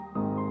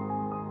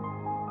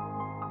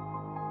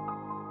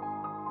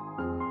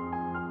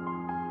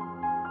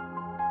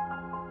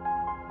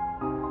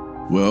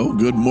Well,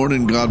 good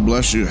morning. God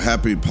bless you.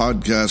 Happy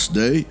podcast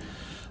day.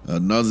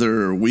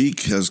 Another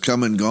week has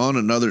come and gone.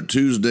 Another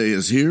Tuesday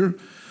is here.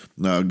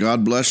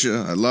 God bless you.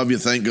 I love you.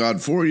 Thank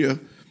God for you.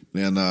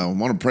 And I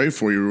want to pray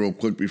for you real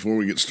quick before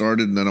we get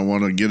started. And then I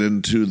want to get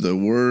into the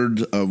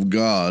Word of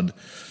God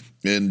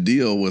and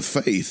deal with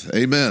faith.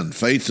 Amen.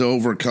 Faith to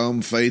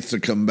overcome, faith to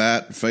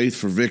combat, faith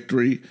for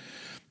victory,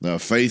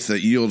 faith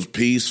that yields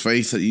peace,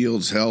 faith that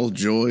yields health,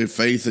 joy,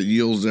 faith that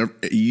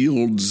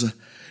yields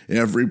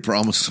every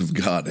promise of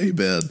God.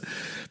 Amen.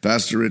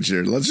 Pastor Rich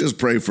here. Let's just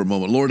pray for a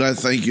moment. Lord, I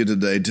thank you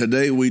today.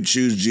 Today we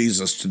choose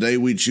Jesus. Today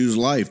we choose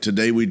life.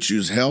 Today we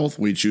choose health.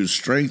 We choose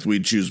strength. We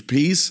choose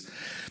peace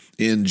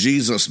in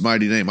Jesus'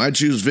 mighty name. I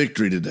choose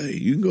victory today.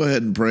 You can go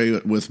ahead and pray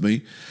with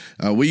me.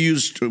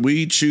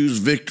 We choose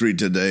victory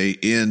today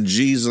in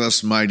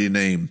Jesus' mighty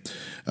name.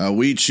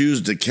 We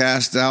choose to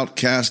cast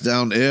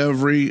down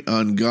every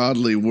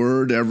ungodly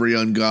word, every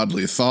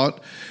ungodly thought,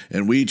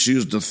 and we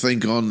choose to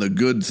think on the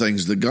good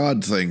things, the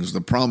God things,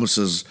 the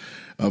promises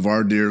of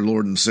our dear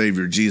Lord and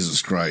Savior,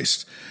 Jesus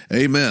Christ.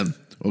 Amen.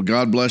 Well,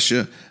 God bless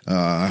you.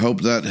 I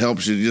hope that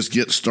helps you just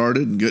get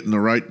started and get in the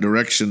right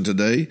direction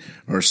today,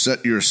 or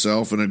set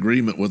yourself in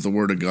agreement with the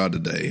Word of God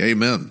today.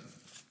 Amen.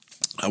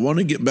 I want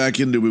to get back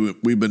into,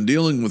 we've been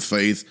dealing with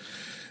faith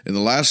in the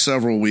last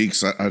several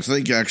weeks. I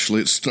think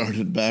actually it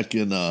started back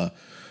in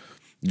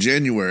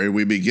January.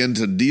 We begin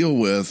to deal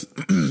with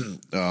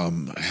how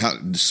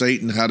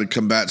to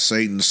combat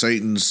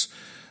Satan's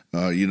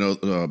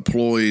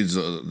ploys,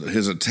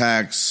 his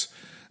attacks,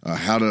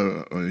 how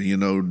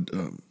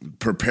to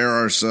prepare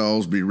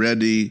ourselves, be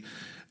ready,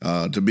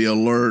 to be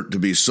alert, to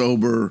be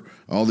sober,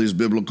 all these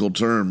biblical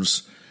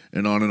terms,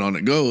 and on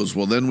it goes.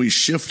 Well, then we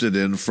shifted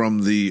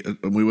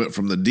we went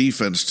from the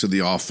defense to the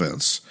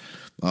offense,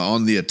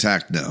 on the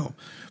attack now.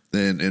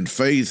 And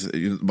faith,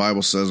 the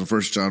Bible says in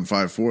 1 John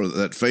 5:4,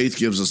 that faith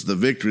gives us the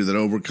victory that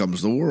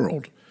overcomes the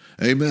world.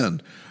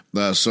 Amen.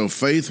 So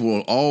faith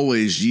will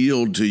always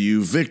yield to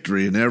you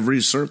victory in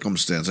every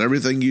circumstance.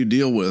 Everything you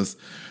deal with,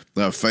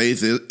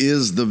 faith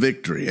is the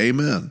victory.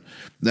 Amen.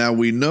 Now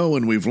we know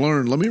and we've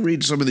learned. Let me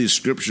read some of these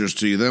scriptures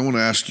to you. Then I want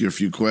to ask you a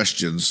few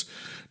questions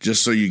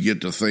just so you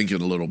get to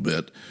thinking a little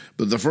bit.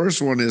 But the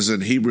first one is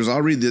in Hebrews.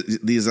 I'll read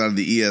these out of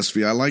the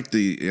ESV. I like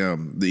the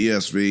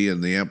ESV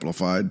and the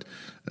Amplified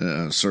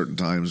certain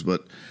times.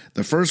 But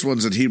the first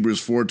one's in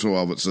Hebrews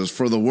 4:12. It says,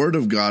 "For the word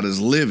of God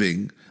is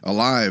living,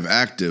 alive,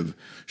 active,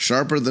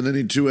 sharper than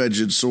any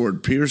two-edged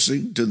sword,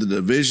 piercing to the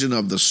division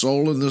of the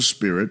soul and the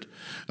spirit,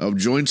 of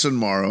joints and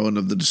marrow, and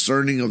of the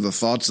discerning of the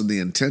thoughts and the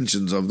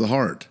intentions of the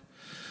heart."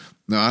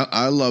 Now,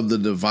 I love the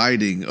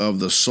dividing of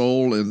the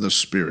soul and the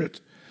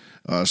spirit.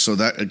 So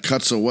that it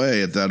cuts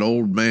away at that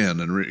old man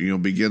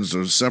and begins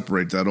to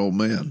separate that old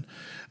man.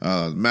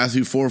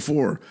 Matthew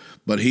 4:4,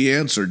 "But he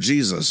answered,"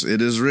 Jesus,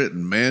 "it is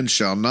written, man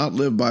shall not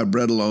live by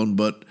bread alone,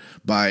 but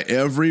by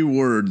every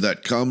word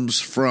that comes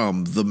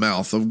from the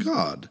mouth of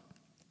God."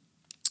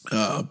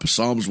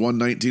 Psalms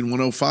 119,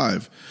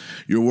 105,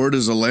 "Your word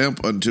is a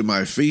lamp unto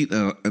my feet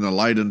and a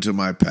light unto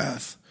my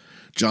path."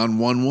 John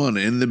 1:1,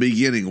 "In the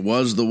beginning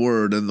was the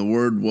Word, and the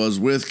Word was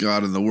with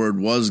God, and the Word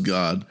was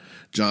God."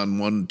 John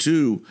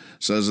 1:2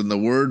 says, "And the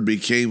Word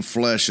became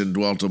flesh and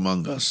dwelt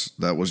among us."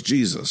 That was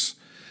Jesus.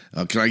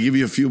 Can I give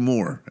you a few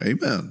more?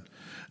 Amen.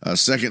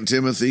 2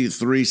 Timothy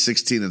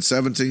 3:16 and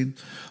 17,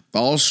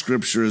 "All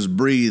Scripture is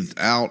breathed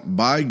out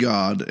by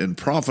God and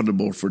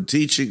profitable for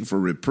teaching, for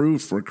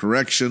reproof, for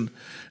correction,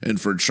 and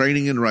for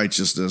training in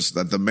righteousness,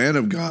 that the man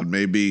of God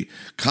may be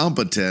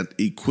competent,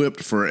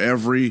 equipped for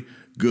every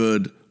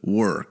good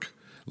work."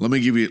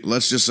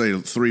 Let's just say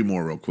three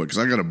more real quick,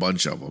 because I got a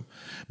bunch of them.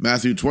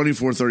 Matthew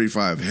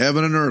 24:35,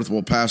 "Heaven and earth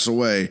will pass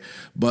away,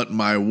 but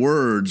my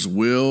words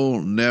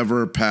will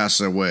never pass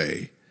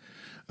away."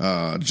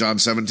 John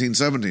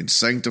 17:17,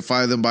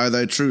 "Sanctify them by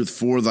thy truth,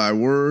 for thy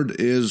word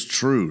is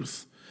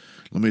truth."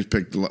 Let me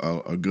pick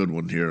a good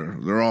one here.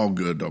 They're all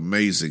good,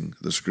 amazing,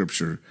 the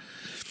scripture.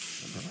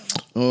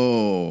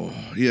 Oh,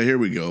 yeah, here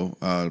we go.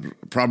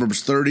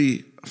 Proverbs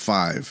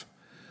 35.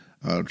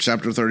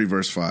 Chapter 30,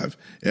 verse 5.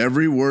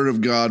 "Every word of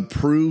God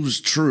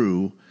proves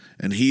true,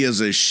 and he is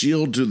a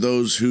shield to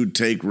those who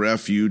take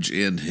refuge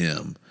in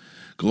him."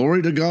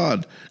 Glory to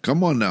God.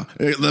 Come on now.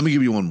 Hey, let me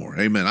give you one more.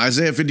 Amen.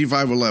 Isaiah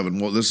 55:11.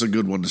 Well, this is a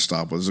good one to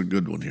stop with. This is a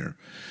good one here.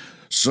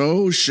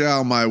 "So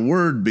shall my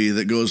word be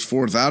that goes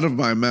forth out of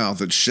my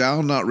mouth. It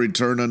shall not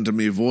return unto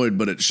me void,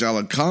 but it shall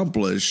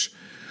accomplish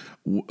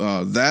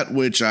that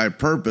which I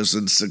purpose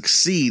and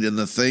succeed in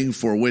the thing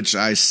for which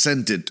I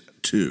sent it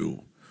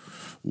to."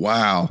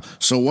 Wow.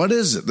 So what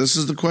is it? This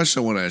is the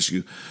question I want to ask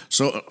you.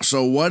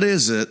 So what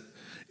is it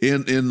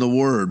in the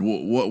word?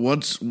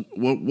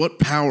 What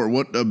power,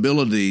 what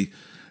ability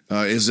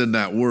is in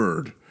that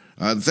word?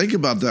 Think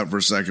about that for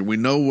a second. We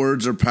know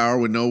words are power.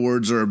 We know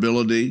words are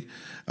ability.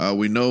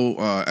 We know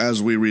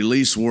as we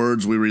release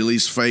words, we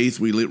release faith.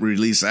 We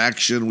release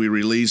action. We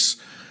release,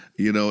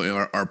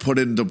 are put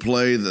into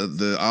play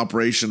the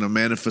operation of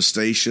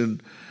manifestation.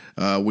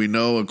 We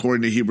know,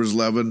 according to Hebrews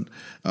 11,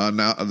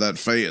 now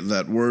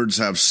that words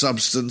have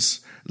substance.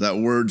 that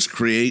words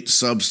create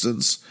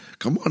substance.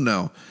 Come on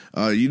now.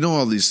 You know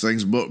all these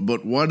things,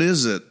 but what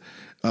is it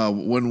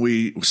when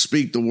we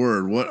speak the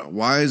word?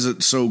 Why is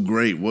it so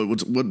great?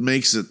 What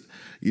makes it,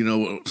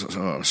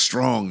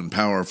 strong and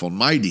powerful,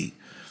 mighty?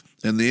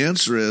 And the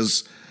answer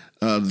is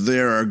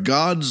there are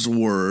God's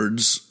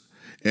words,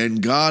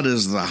 and God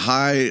is the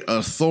high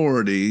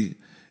authority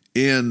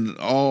in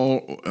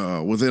all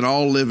within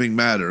all living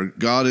matter.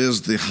 God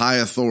is the high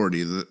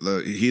authority.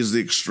 He is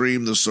the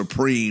extreme, the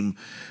supreme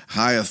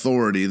high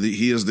authority.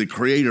 He is the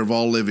creator of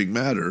all living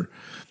matter.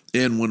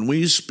 And when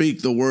we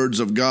speak the words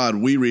of God,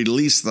 we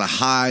release the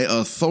high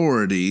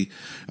authority,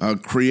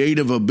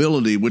 creative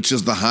ability, which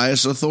is the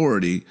highest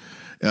authority.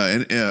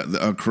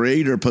 A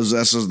creator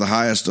possesses the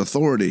highest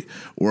authority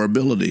or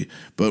ability,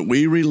 but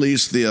we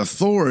release the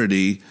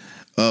authority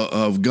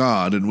of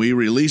God, and we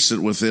release it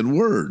within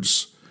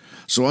words.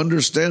 So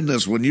understand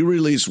this: when you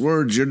release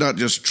words, you're not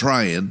just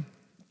trying.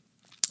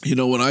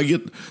 When I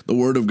get the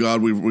word of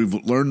God, we've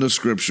learned the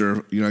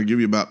scripture. I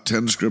give you about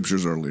 10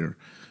 scriptures earlier.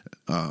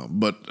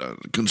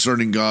 But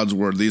concerning God's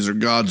word, these are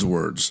God's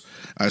words.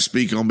 I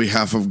speak on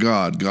behalf of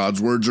God. God's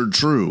words are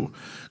true.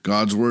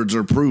 God's words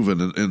are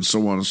proven, and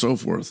so on and so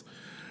forth.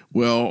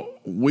 Well,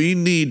 we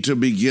need to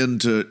begin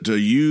to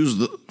use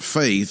the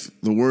faith,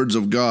 the words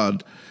of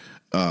God,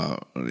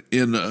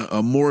 in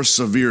a more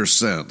severe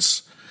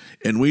sense.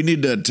 And we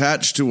need to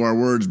attach to our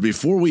words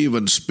before we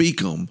even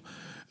speak them.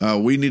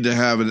 We need to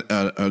have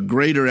a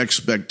greater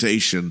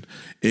expectation.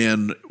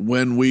 And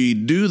when we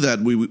do that,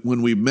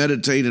 when we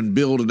meditate and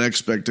build an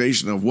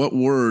expectation of what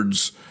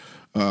words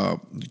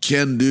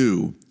can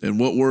do and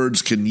what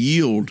words can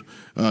yield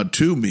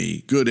to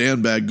me, good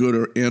and bad, good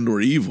or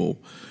evil,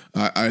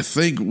 I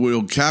think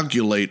we'll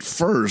calculate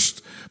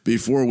first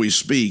before we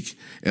speak.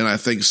 And I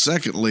think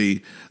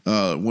secondly,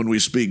 when we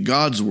speak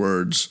God's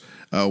words,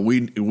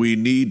 we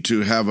need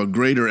to have a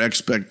greater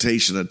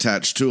expectation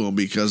attached to them,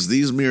 because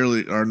these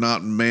merely are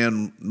not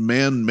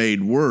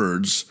man-made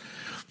words.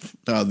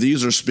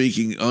 These are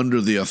speaking under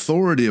the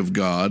authority of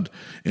God,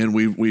 and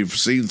we've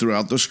seen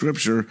throughout the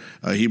Scripture,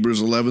 Hebrews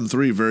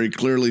 11:3 very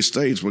clearly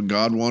states, when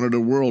God wanted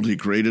a world, He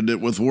created it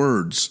with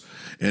words,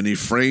 and He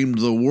framed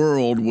the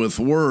world with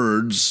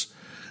words,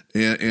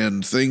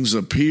 and things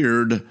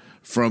appeared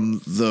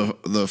from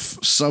the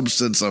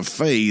substance of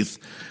faith,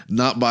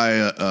 not by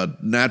a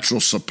natural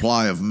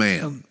supply of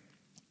man.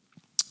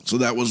 So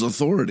that was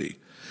authority.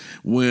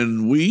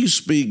 When we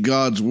speak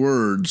God's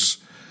words,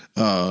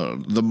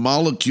 the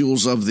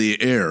molecules of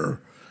the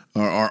air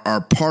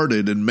are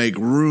parted and make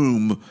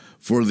room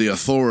for the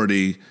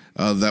authority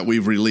that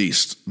we've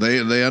released.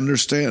 They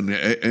understand.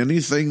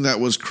 Anything that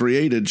was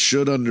created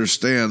should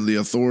understand the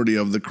authority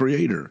of the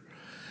Creator.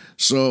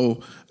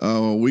 So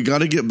we got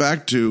to get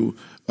back to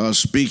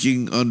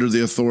speaking under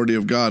the authority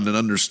of God and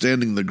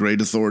understanding the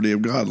great authority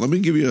of God. Let me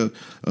give you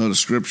a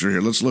scripture here.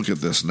 Let's look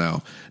at this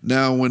now.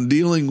 Now, when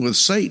dealing with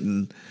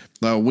Satan,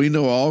 we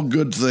know all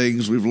good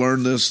things. We've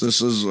learned this.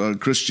 This is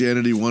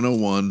Christianity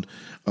 101.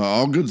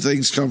 All good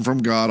things come from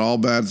God. All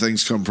bad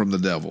things come from the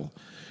devil.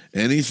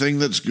 Anything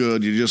that's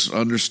good, you just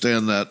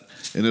understand that,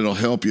 and it'll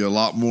help you a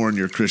lot more in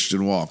your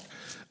Christian walk.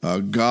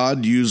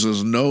 God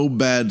uses no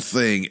bad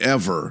thing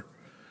ever.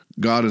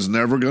 God is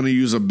never going to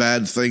use a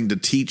bad thing to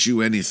teach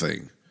you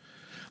anything.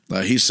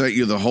 He sent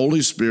you the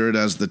Holy Spirit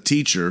as the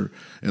teacher,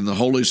 and the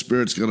Holy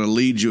Spirit's going to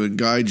lead you and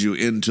guide you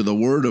into the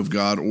Word of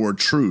God or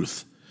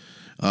truth.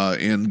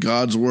 And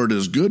God's Word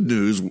is good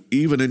news,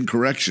 even in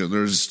correction.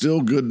 There's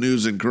still good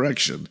news in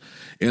correction.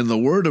 And the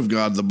Word of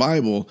God, the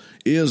Bible,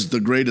 is the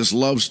greatest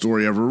love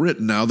story ever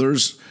written. Now,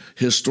 there's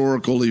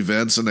historical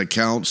events and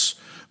accounts,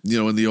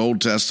 in the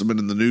Old Testament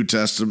and the New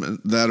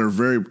Testament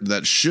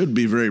that should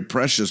be very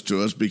precious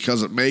to us,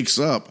 because it makes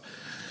up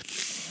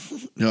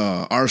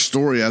our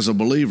story as a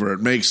believer. It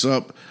makes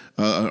up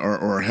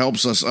or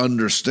helps us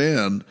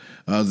understand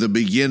the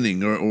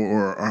beginning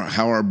or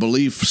how our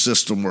belief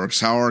system works,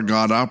 how our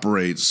God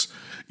operates,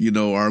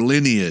 our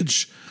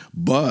lineage.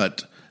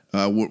 But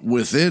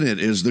within it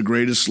is the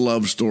greatest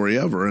love story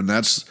ever, and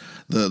that's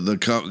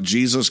the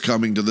Jesus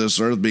coming to this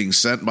earth, being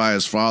sent by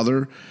His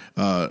Father,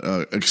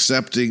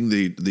 accepting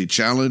the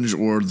challenge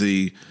or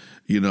the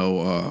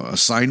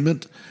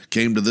assignment,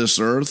 came to this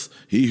earth.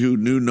 He who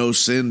knew no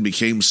sin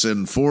became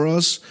sin for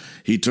us.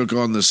 He took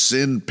on the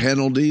sin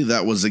penalty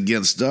that was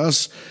against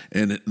us,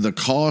 and the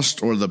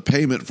cost or the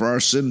payment for our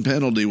sin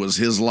penalty was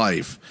His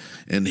life.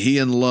 And He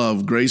in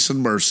love, grace,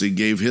 and mercy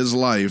gave His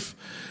life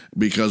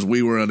because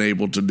we were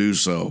unable to do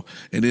so.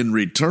 And in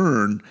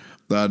return,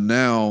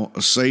 now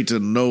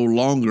Satan no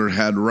longer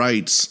had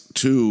rights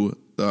to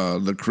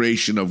the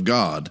creation of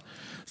God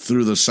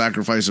through the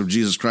sacrifice of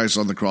Jesus Christ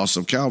on the cross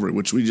of Calvary,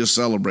 which we just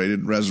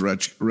celebrated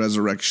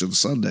Resurrection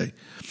Sunday.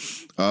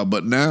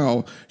 But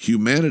now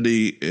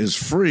humanity is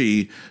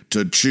free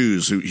to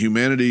choose.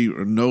 Humanity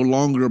no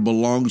longer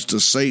belongs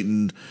to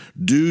Satan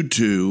due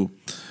to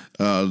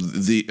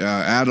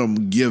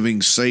Adam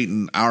giving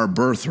Satan our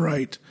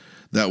birthright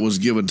that was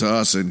given to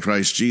us in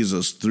Christ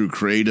Jesus through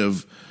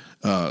creative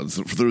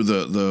through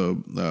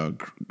the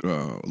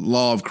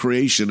law of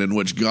creation, in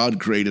which God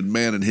created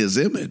man in his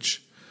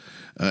image.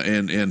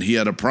 And he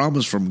had a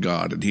promise from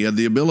God, and he had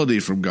the ability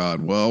from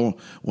God. Well,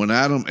 when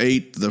Adam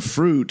ate the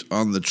fruit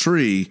on the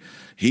tree,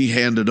 he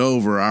handed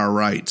over our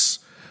rights.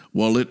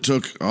 Well, it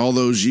took all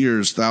those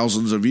years,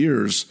 thousands of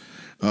years,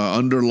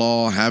 under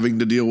law, having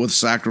to deal with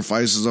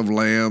sacrifices of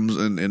lambs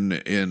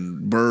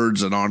and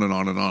birds and on and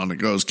on and on. It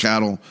goes,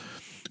 cattle.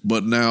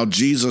 But now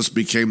Jesus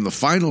became the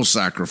final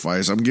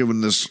sacrifice. I'm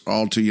giving this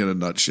all to you in a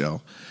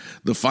nutshell.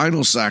 The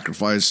final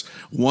sacrifice,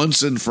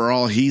 once and for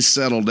all, he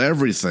settled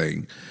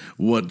everything.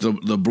 What the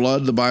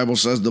blood, the Bible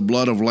says, the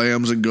blood of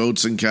lambs and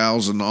goats and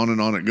cows and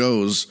on it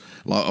goes,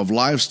 of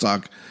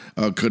livestock,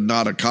 could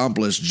not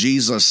accomplish.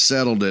 Jesus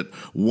settled it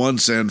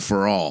once and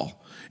for all.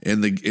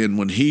 And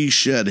when he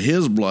shed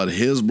his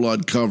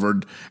blood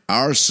covered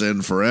our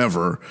sin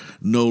forever,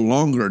 no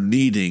longer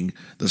needing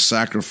the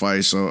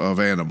sacrifice of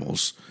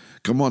animals.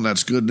 Come on,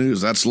 that's good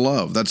news. That's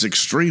love. That's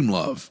extreme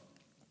love.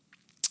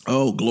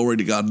 Oh, glory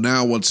to God.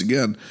 Now, once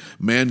again,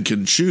 man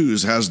can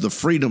choose, has the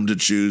freedom to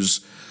choose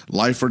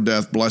life or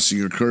death,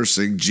 blessing or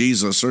cursing,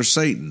 Jesus or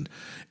Satan.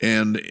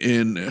 And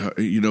in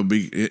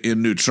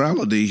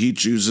neutrality, he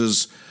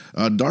chooses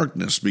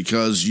darkness,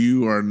 because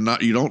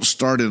you don't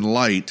start in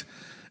light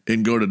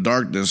and go to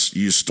darkness.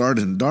 You start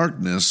in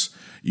darkness.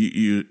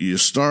 You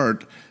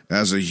start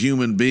as a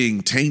human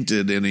being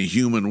tainted in a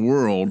human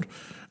world,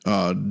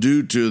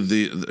 due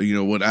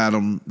to what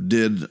Adam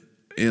did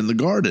in the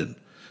garden.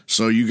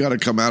 So you got to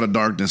come out of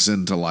darkness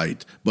into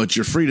light, but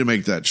you're free to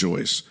make that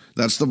choice.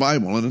 That's the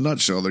Bible in a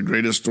nutshell, the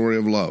greatest story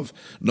of love.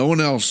 No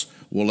one else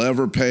will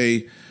ever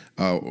pay,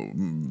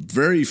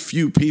 very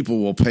few people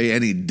will pay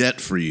any debt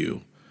for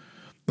you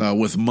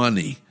with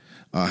money.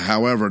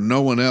 However,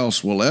 no one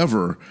else will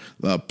ever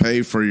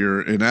pay for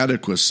your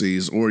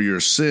inadequacies or your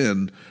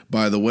sin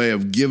by the way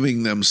of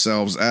giving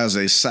themselves as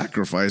a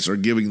sacrifice or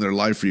giving their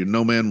life for you.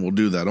 No man will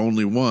do that.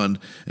 Only one,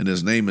 and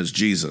his name is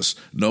Jesus.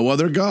 No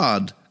other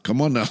God. Come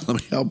on now, let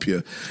me help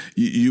you.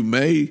 You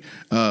may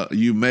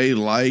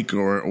like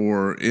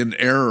or in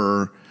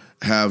error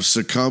have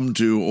succumbed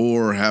to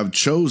or have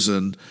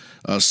chosen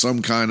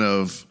some kind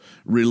of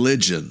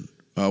religion.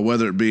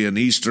 Whether it be an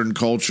Eastern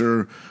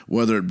culture,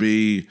 whether it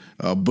be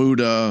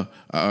Buddha,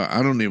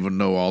 I don't even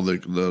know all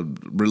the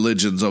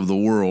religions of the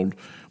world,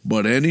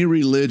 but any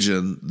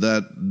religion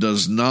that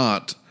does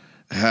not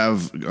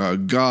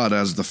have God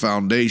as the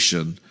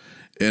foundation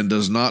and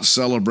does not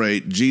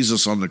celebrate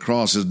Jesus on the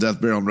cross, his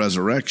death, burial, and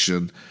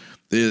resurrection,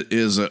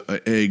 is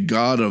a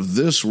God of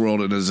this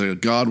world and is a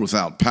God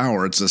without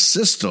power. It's a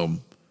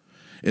system,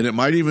 and it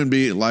might even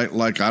be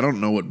like I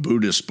don't know what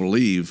Buddhists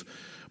believe,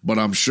 but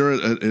I'm sure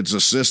it's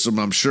a system.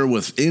 I'm sure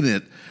within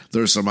it,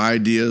 there's some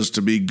ideas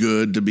to be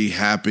good, to be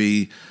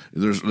happy.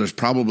 There's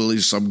probably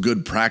some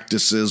good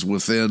practices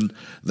within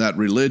that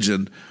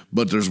religion.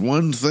 But there's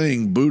one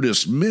thing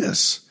Buddhists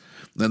miss,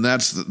 and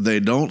that's that they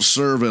don't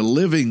serve a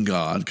living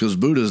God, because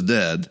Buddha's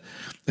dead,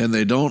 and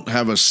they don't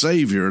have a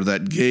Savior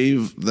that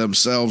gave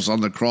themselves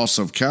on the cross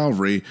of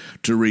Calvary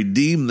to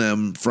redeem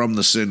them from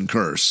the sin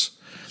curse.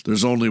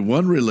 There's only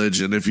one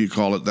religion, if you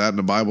call it that, and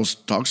the Bible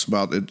talks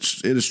about it.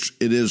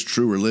 It is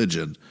true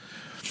religion.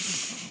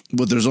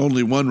 But there's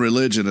only one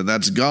religion, and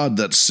that's God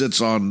that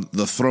sits on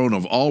the throne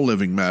of all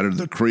living matter,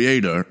 the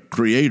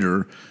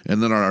Creator,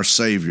 and then our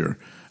Savior,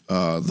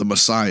 the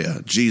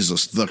Messiah,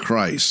 Jesus, the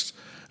Christ,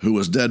 who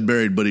was dead,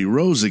 buried, but he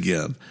rose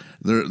again.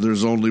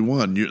 There's only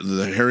one,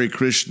 the Hare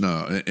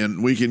Krishna,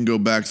 and we can go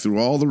back through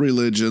all the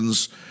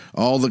religions,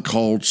 all the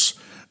cults,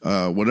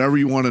 whatever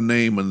you want to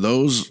name, and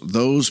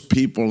those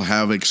people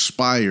have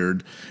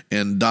expired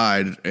and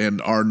died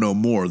and are no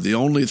more. The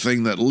only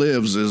thing that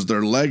lives is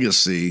their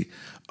legacy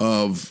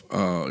of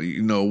what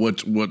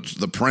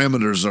the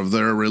parameters of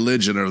their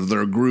religion or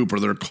their group or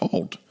their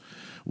cult.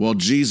 Well,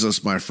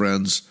 Jesus, my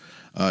friends,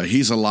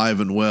 he's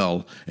alive and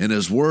well, and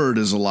his word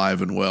is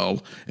alive and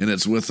well, and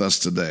it's with us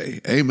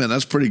today. Amen.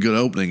 That's a pretty good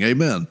opening.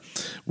 Amen.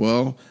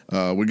 Well,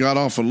 we got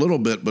off a little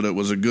bit, but it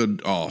was a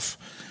good off.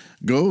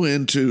 Go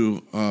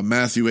into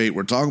Matthew 8.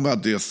 We're talking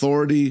about the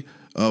authority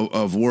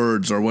of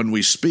words, or when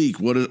we speak,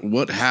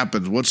 what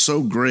happens? What's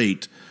so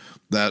great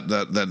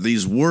that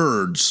these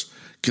words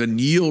can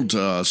yield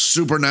to us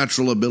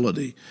supernatural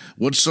ability?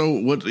 Why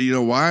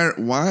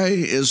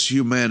is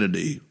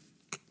humanity?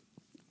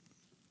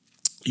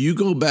 You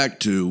go back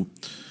to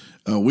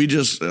we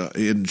just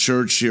in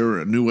church here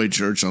at New Way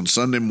Church on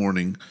Sunday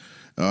morning.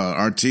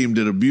 Our team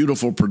did a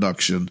beautiful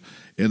production,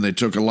 and they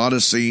took a lot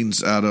of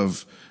scenes out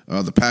of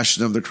the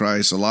Passion of the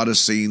Christ, a lot of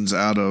scenes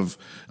out of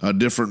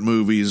different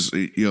movies,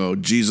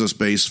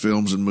 Jesus-based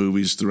films and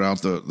movies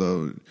throughout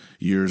the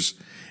years,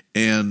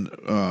 and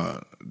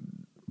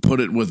put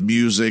it with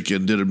music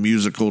and did a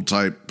musical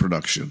type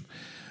production.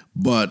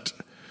 But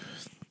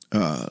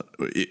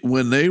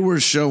when they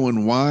were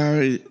showing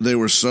why they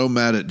were so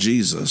mad at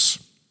Jesus,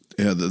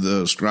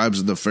 the scribes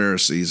and the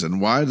Pharisees, and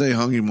why they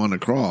hung him on the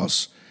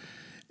cross,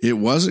 It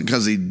wasn't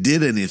because he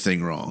did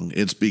anything wrong.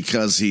 It's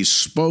because he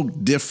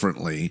spoke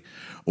differently,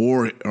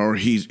 or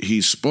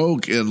he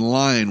spoke in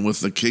line with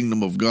the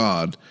kingdom of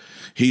God.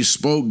 He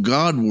spoke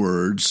God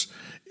words,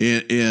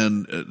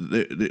 and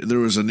there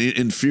was an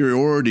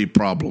inferiority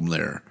problem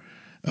there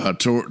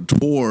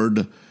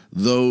toward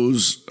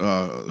those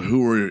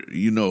who were,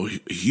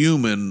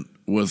 human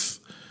with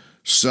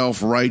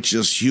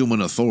self-righteous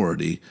human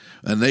authority,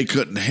 and they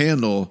couldn't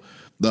handle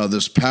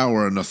this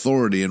power and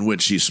authority in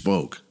which he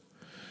spoke.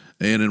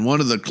 And in one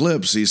of the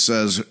clips, he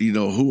says,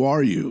 who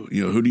are you?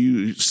 Who do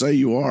you say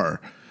you are?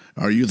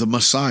 Are you the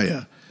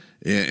Messiah?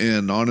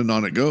 And on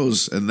it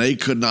goes. And they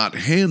could not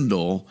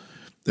handle,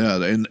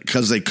 and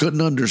because they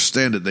couldn't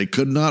understand it, they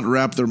could not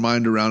wrap their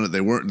mind around it.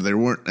 They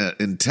weren't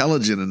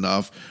intelligent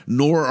enough.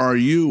 Nor are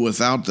you,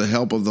 without the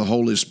help of the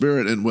Holy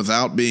Spirit and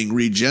without being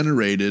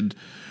regenerated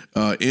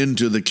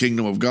into the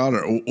kingdom of God,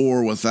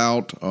 or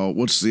without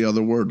what's the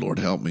other word? Lord,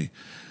 help me.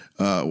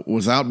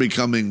 Without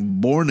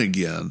becoming born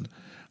again.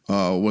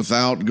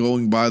 Without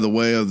going by the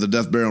way of the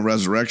death, burial, and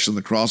resurrection,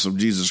 the cross of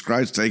Jesus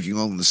Christ, taking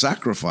on the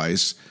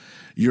sacrifice,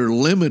 you're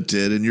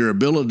limited in your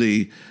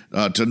ability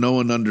to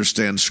know and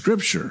understand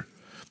Scripture.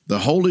 The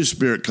Holy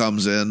Spirit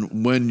comes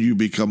in when you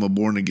become a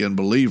born-again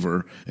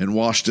believer and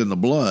washed in the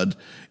blood,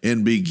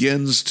 and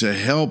begins to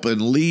help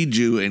and lead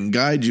you and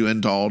guide you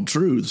into all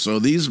truth. So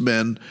these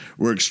men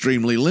were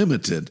extremely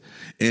limited,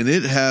 and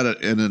it had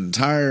an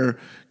entire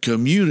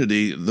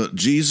community that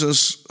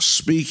Jesus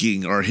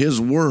speaking, or his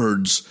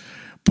words,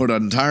 put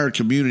an entire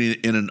community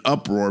in an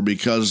uproar,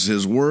 because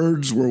his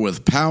words were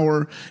with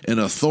power and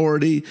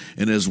authority,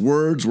 and his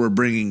words were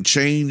bringing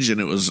change, and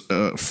it was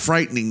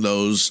frightening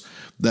those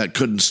that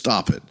couldn't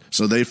stop it.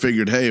 So they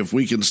figured, hey, if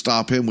we can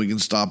stop him, we can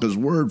stop his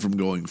word from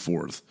going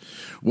forth.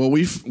 Well,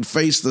 we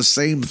face the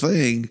same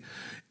thing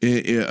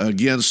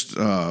against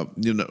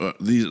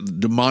the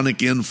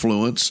demonic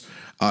influence,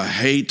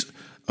 hate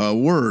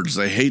words.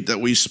 They hate that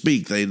we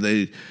speak.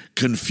 They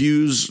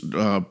confuse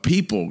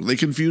people. They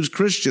confuse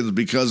Christians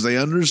because they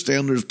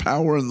understand there's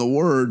power in the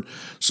word.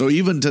 So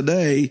even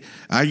today,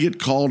 I get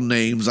called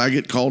names. I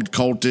get called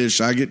cultish.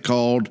 I get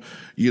called,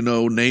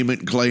 name it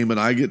and claim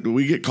it.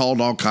 We get called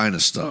all kind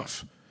of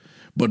stuff.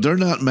 But they're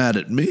not mad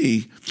at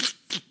me.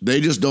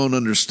 They just don't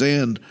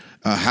understand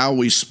how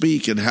we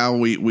speak and how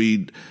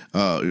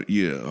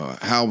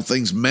how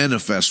things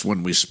manifest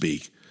when we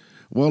speak.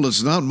 Well,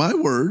 it's not my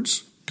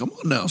words. Come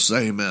on now,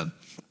 say amen.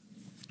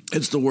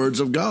 It's the words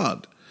of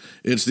God.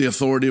 It's the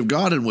authority of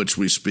God in which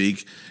we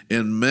speak.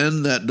 And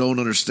men that don't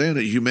understand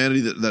it,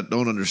 humanity that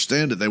don't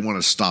understand it, they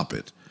want to stop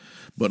it.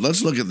 But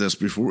let's look at this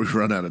before we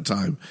run out of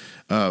time.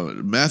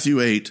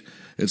 Matthew 8,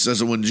 it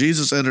says, "And when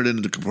Jesus entered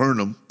into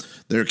Capernaum,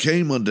 there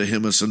came unto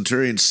him a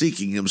centurion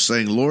seeking him,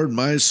 saying, Lord,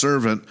 my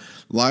servant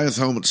lieth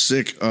home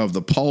sick of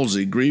the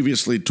palsy,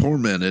 grievously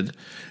tormented.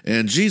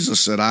 And Jesus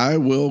said, I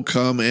will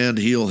come and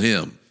heal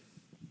him.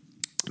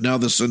 Now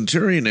the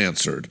centurion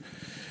answered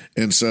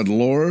and said,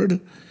 Lord,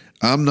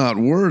 I'm not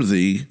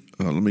worthy."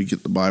 Let me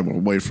get the Bible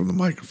away from the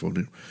microphone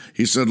here.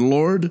 He said,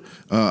 Lord,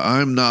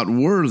 I'm not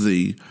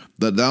worthy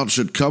that thou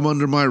should come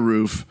under my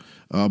roof,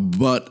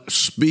 but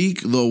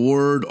speak the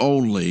word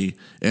only,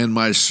 and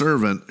my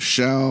servant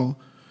shall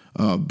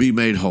be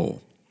made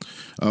whole.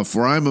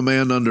 For I am a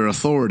man under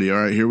authority.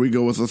 All right, here we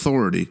go with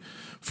authority.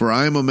 For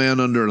I am a man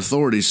under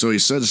authority. So he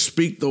says,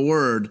 speak the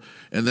word,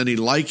 and then he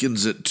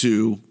likens it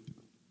to,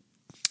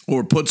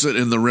 or puts it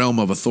in the realm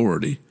of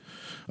authority.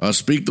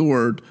 Speak the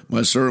word,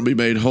 my servant be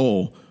made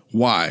whole.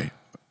 Why?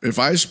 If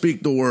I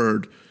speak the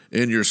word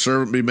and your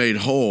servant be made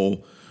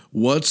whole,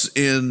 what's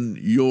in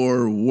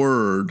your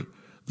word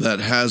that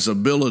has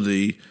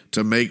ability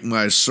to make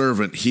my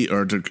servant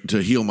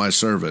to heal my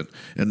servant?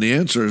 And the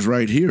answer is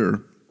right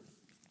here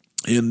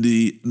in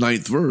the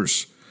 9th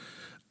verse.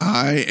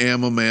 I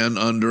am a man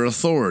under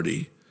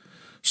authority.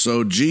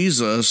 So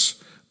Jesus,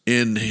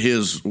 in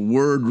his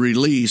word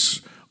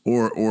release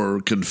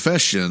or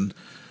confession,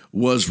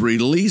 was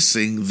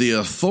releasing the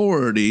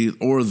authority,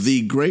 or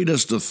the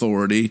greatest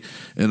authority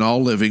in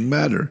all living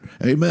matter.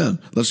 Amen.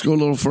 Let's go a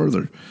little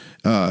further.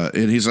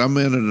 And he's, I'm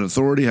in an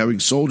authority, having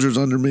soldiers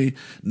under me.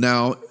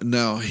 Now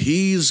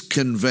he's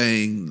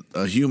conveying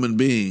a human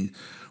being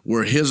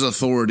where his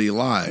authority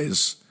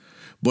lies,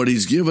 but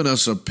he's given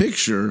us a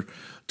picture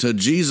to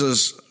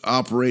Jesus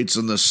operates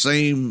in the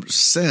same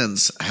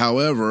sense,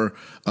 however,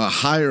 a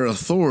higher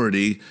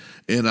authority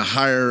in a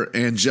higher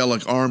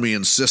angelic army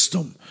and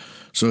system.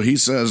 So he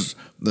says,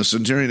 the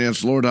centurion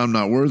answered, Lord, I'm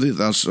not worthy.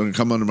 Thou shalt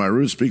come under my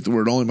roof. Speak the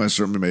word only, my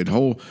servant be made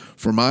whole.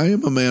 For I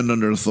am a man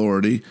under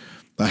authority,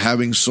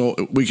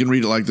 we can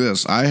read it like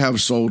this. I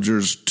have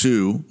soldiers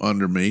too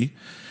under me,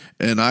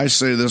 and I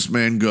say this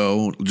man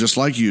go, just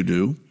like you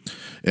do.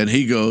 And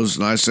he goes,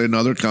 and I say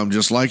another come,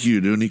 just like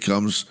you do. And he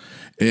comes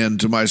and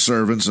to my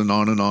servants, and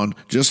on,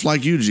 just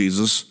like you,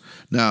 Jesus.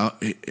 Now,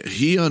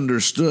 he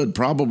understood,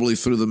 probably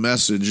through the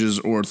messages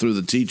or through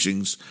the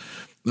teachings,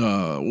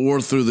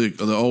 or through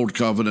the old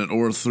covenant,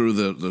 or through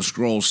the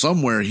scroll,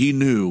 somewhere he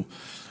knew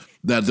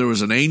that there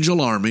was an angel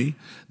army,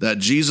 that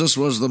Jesus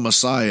was the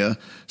Messiah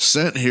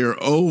sent here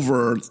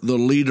over the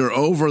leader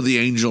over the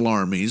angel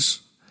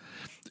armies.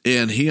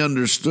 And he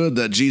understood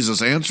that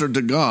Jesus answered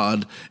to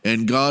God,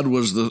 and God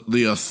was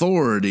the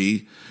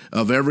authority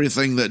of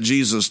everything that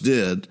Jesus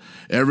did,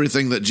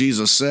 everything that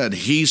Jesus said.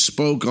 He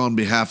spoke on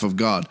behalf of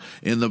God.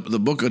 In the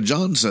book of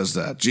John says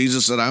that.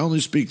 Jesus said, I only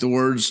speak the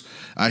words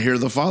I hear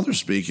the Father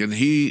speak. And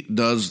he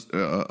does,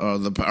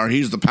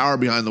 he's the power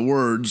behind the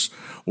words,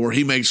 or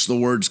he makes the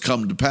words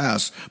come to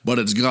pass, but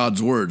it's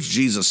God's words.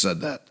 Jesus said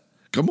that.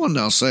 Come on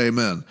now, say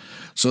amen.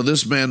 So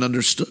this man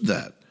understood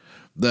that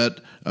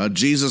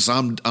Jesus,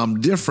 I'm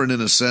different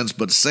in a sense,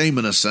 but same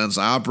in a sense.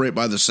 I operate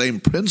by the same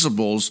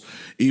principles,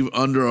 even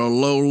under a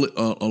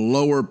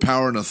lower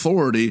power and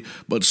authority,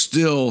 but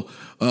still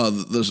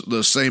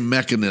the same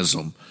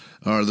mechanism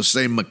or the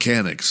same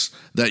mechanics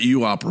that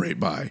you operate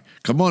by.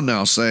 Come on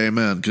now, say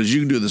amen, because you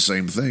can do the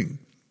same thing.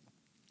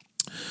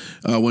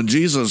 When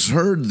Jesus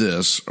heard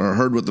this, or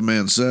heard what the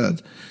man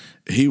said,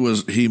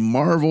 he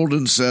marveled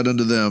and said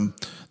unto them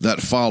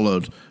that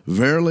followed,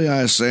 Verily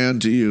I say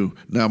unto you,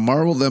 now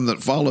marvel them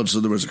that followed, so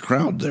there was a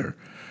crowd there.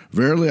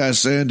 Verily I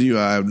say unto you,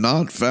 I have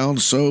not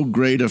found so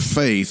great a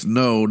faith,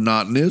 no,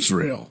 not in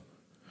Israel.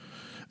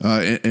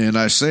 And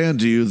I say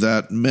unto you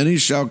that many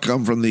shall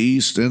come from the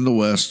east and the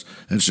west,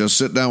 and shall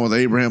sit down with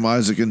Abraham,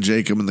 Isaac, and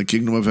Jacob in the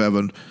kingdom of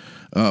heaven.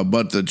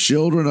 But the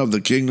children of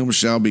the kingdom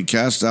shall be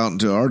cast out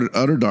into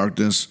utter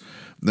darkness,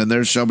 then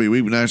there shall be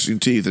weeping, gnashing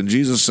teeth. And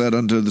Jesus said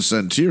unto the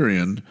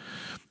centurion,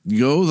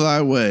 Go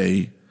thy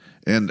way,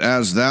 and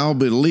as thou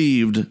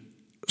believed,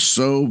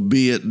 so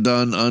be it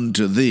done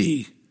unto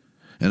thee.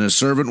 And his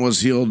servant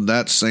was healed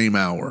that same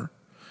hour.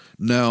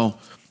 Now,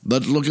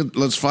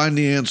 let's find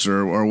the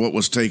answer, or what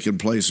was taking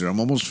place here. I'm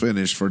almost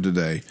finished for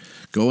today.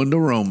 Go into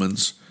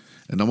Romans,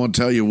 and I'm going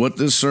to tell you what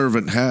this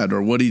servant had,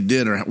 or what he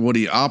did, or what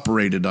he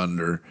operated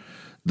under,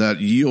 that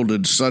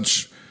yielded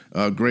such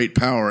great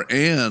power,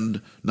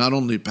 and not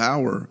only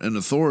power and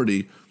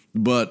authority,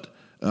 but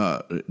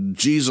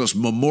Jesus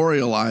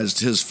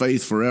memorialized his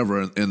faith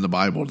forever in the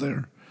Bible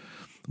there.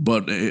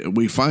 But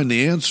we find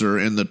the answer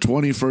in the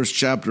 21st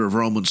chapter of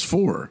Romans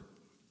 4.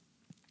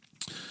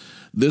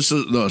 This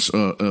is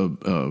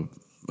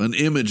an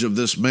image of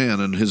this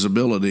man and his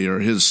ability, or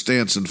his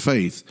stance in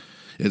faith.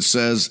 It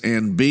says,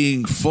 and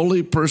being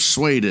fully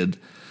persuaded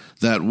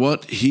that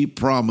what he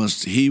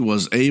promised he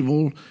was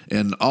able,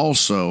 and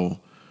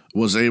also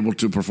was able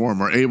to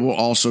perform, or able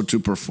also to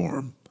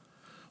perform.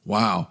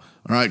 Wow.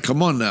 All right,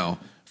 come on now.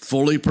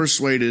 Fully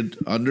persuaded,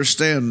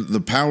 understand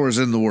the powers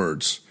in the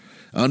words.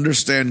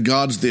 Understand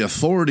God's the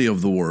authority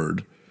of the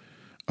word.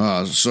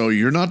 So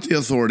you're not the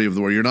authority of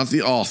the word. You're not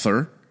the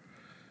author.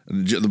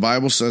 The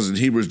Bible says in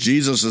Hebrews,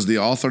 Jesus is the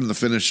author and the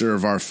finisher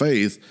of our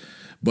faith.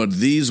 But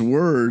these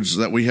words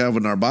that we have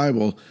in our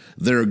Bible,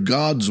 they're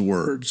God's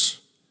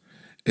words.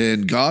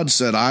 And God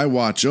said, I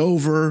watch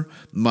over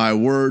my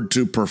word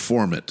to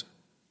perform it.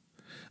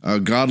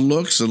 God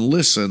looks and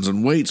listens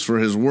and waits for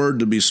his word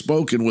to be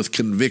spoken with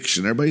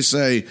conviction. Everybody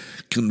say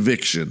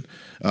conviction.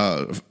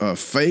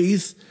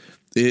 Faith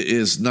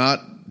is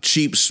not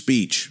cheap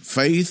speech.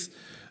 Faith,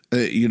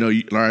 right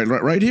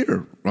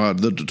here,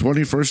 the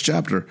 21st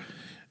chapter.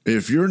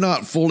 If you're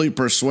not fully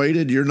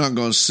persuaded, you're not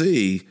going to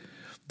see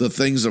the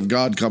things of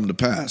God come to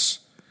pass.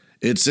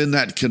 It's in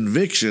that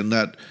conviction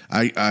that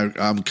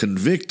I'm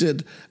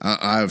convicted.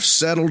 I've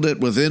settled it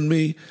within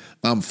me.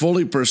 I'm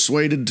fully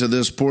persuaded to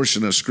this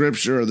portion of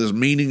Scripture, or this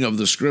meaning of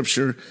the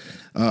Scripture.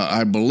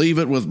 I believe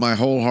it with my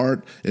whole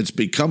heart. It's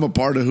become a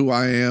part of who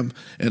I am,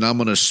 and I'm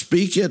going to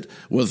speak it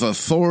with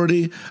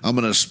authority. I'm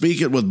going to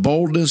speak it with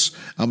boldness.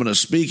 I'm going to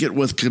speak it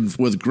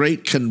with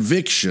great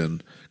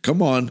conviction.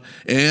 Come on.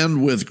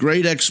 And with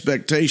great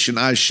expectation,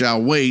 I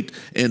shall wait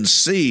and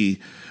see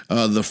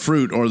the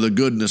fruit or the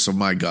goodness of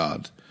my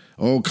God.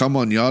 Oh, come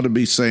on. You ought to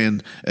be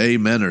saying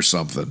amen or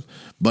something.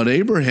 But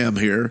Abraham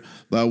here,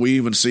 we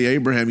even see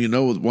Abraham,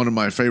 one of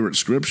my favorite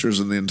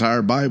scriptures in the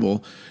entire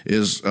Bible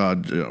is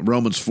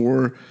Romans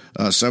 4,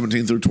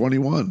 17 through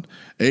 21.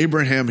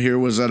 Abraham here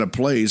was at a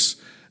place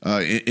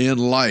in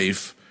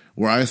life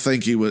where I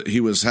think he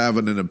was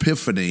having an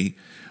epiphany,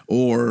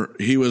 or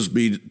he was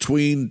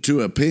between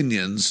two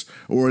opinions,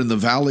 or in the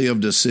valley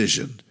of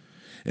decision.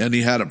 And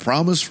he had a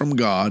promise from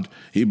God.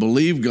 He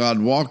believed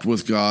God, walked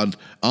with God,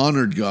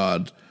 honored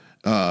God.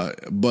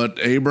 But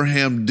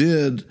Abraham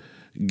did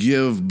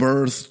give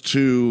birth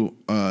to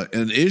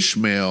an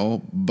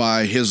Ishmael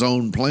by his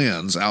own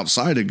plans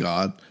outside of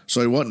God.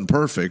 So he wasn't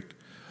perfect.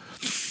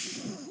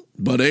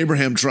 But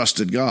Abraham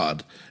trusted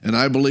God. And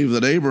I believe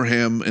that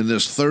Abraham, in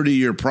this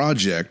 30-year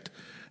project,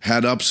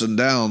 had ups and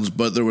downs.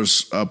 But there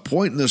was a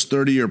point in this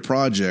 30-year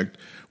project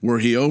where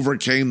he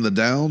overcame the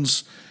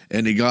downs,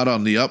 and he got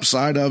on the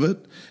upside of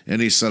it.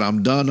 And he said,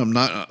 I'm done.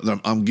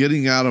 I'm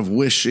getting out of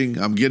wishing.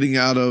 I'm getting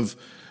out of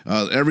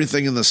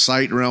everything in the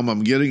sight realm.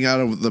 I'm getting out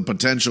of the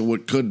potential,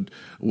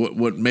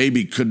 what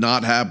maybe could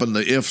not happen,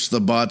 the ifs,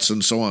 the buts,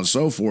 and so on and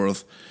so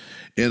forth.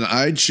 And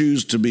I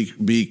choose to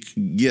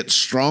get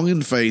strong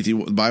in faith. The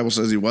Bible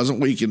says he wasn't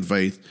weak in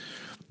faith,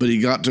 but he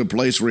got to a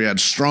place where he had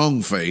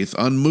strong faith,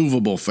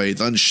 unmovable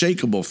faith,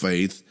 unshakable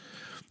faith.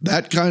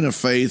 That kind of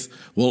faith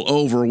will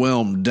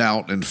overwhelm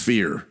doubt and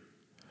fear.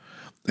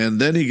 And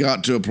then he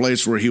got to a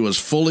place where he was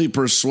fully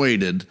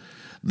persuaded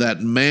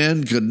that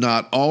man could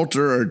not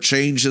alter or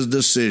change his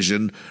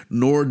decision,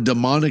 nor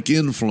demonic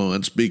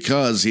influence,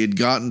 because he had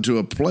gotten to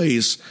a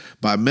place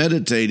by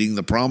meditating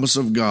the promise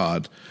of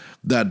God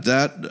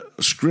that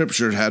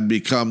scripture had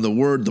become the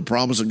word, the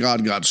promise of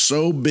God got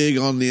so big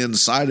on the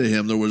inside of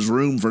him, there was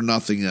room for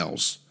nothing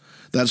else.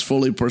 That's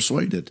fully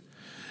persuaded.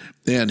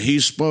 And he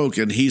spoke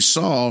and he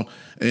saw,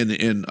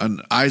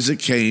 and Isaac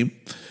came,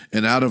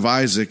 and out of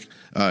Isaac,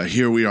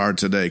 here we are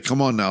today.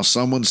 Come on now,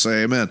 someone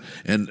say amen.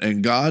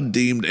 And God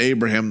deemed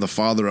Abraham the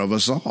father of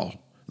us all,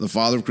 the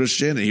father of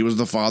Christianity. He was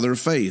the father of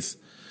faith.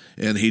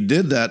 And he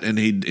did that, and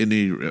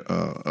he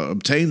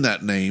obtained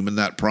that name and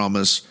that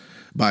promise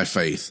by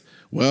faith.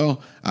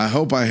 Well, I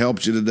hope I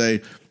helped you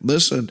today.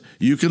 Listen,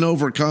 you can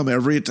overcome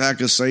every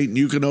attack of Satan.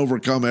 You can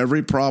overcome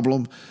every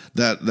problem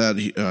that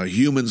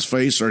humans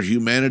face or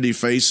humanity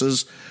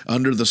faces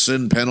under the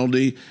sin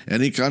penalty,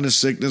 any kind of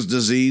sickness,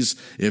 disease.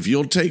 If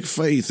you'll take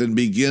faith and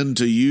begin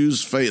to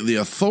use faith, the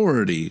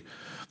authority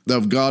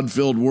of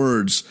God-filled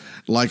words,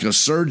 like a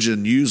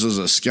surgeon uses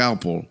a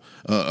scalpel.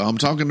 I'm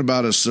talking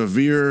about a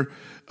severe,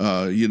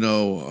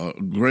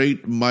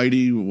 great,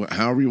 mighty,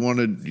 however you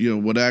want to,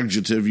 what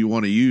adjective you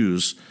want to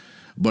use.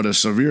 But a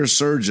severe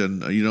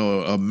surgeon,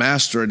 a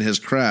master in his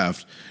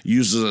craft,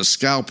 uses a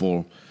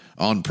scalpel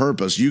on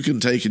purpose. You can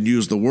take and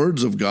use the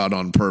words of God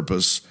on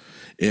purpose,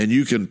 and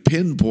you can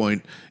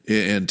pinpoint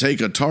and take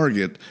a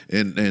target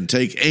and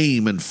take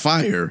aim and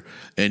fire,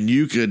 and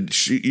you could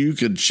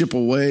chip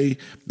away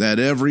at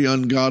every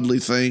ungodly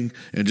thing.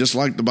 And just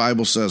like the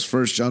Bible says,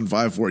 1 John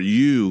 5:4,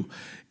 you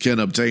can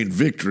obtain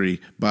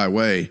victory by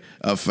way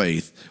of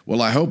faith.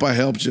 Well, I hope I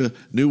helped you.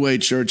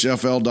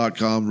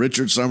 NewWayChurchFL.com,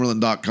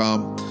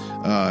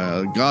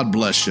 RichardSummerlin.com. God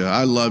bless you.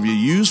 I love you.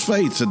 Use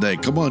faith today.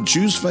 Come on,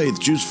 choose faith.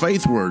 Choose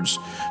faith words.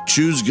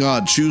 Choose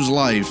God. Choose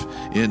life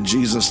in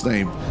Jesus'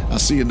 name. I'll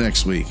see you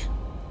next week.